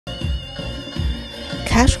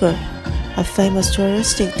Kashgar, a famous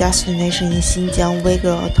touristic destination in Xinjiang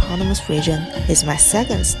Uyghur Autonomous Region, is my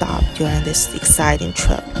second stop during this exciting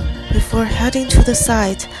trip. Before heading to the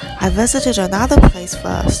site, I visited another place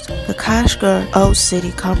first, the Kashgar Old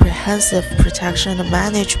City Comprehensive Protection and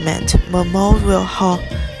Management Memorial Hall,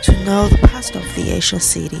 to know the past of the ancient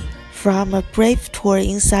city. From a brief tour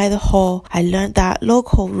inside the hall, I learned that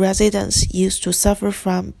local residents used to suffer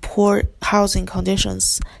from poor housing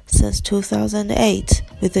conditions since 2008.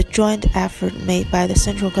 With a joint effort made by the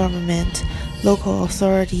central government, local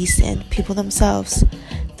authorities, and people themselves,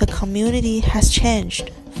 the community has changed.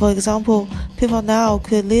 For example, people now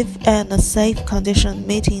could live in a safe condition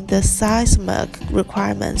meeting the seismic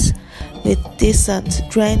requirements with decent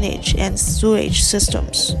drainage and sewage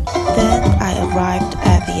systems. Then I arrived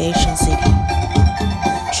at the ancient city.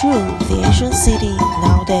 True, the ancient city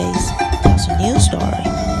nowadays tells a new story.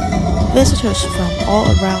 Visitors from all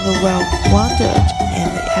around the world wandered in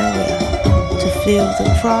the area to feel the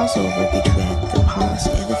crossover between the past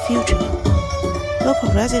and the future.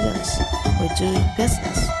 Local residents were doing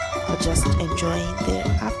business or just enjoying their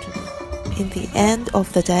afternoon. In the end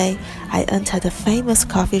of the day, I entered a famous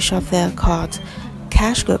coffee shop there called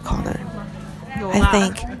Kashgar Corner. I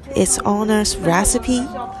think its owner's recipe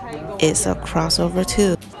is a crossover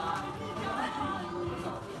too.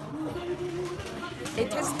 It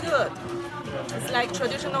tastes good. It's like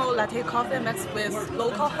traditional latte coffee mixed with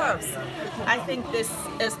local herbs. I think this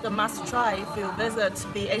is the must-try if you visit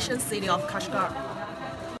the ancient city of Kashgar.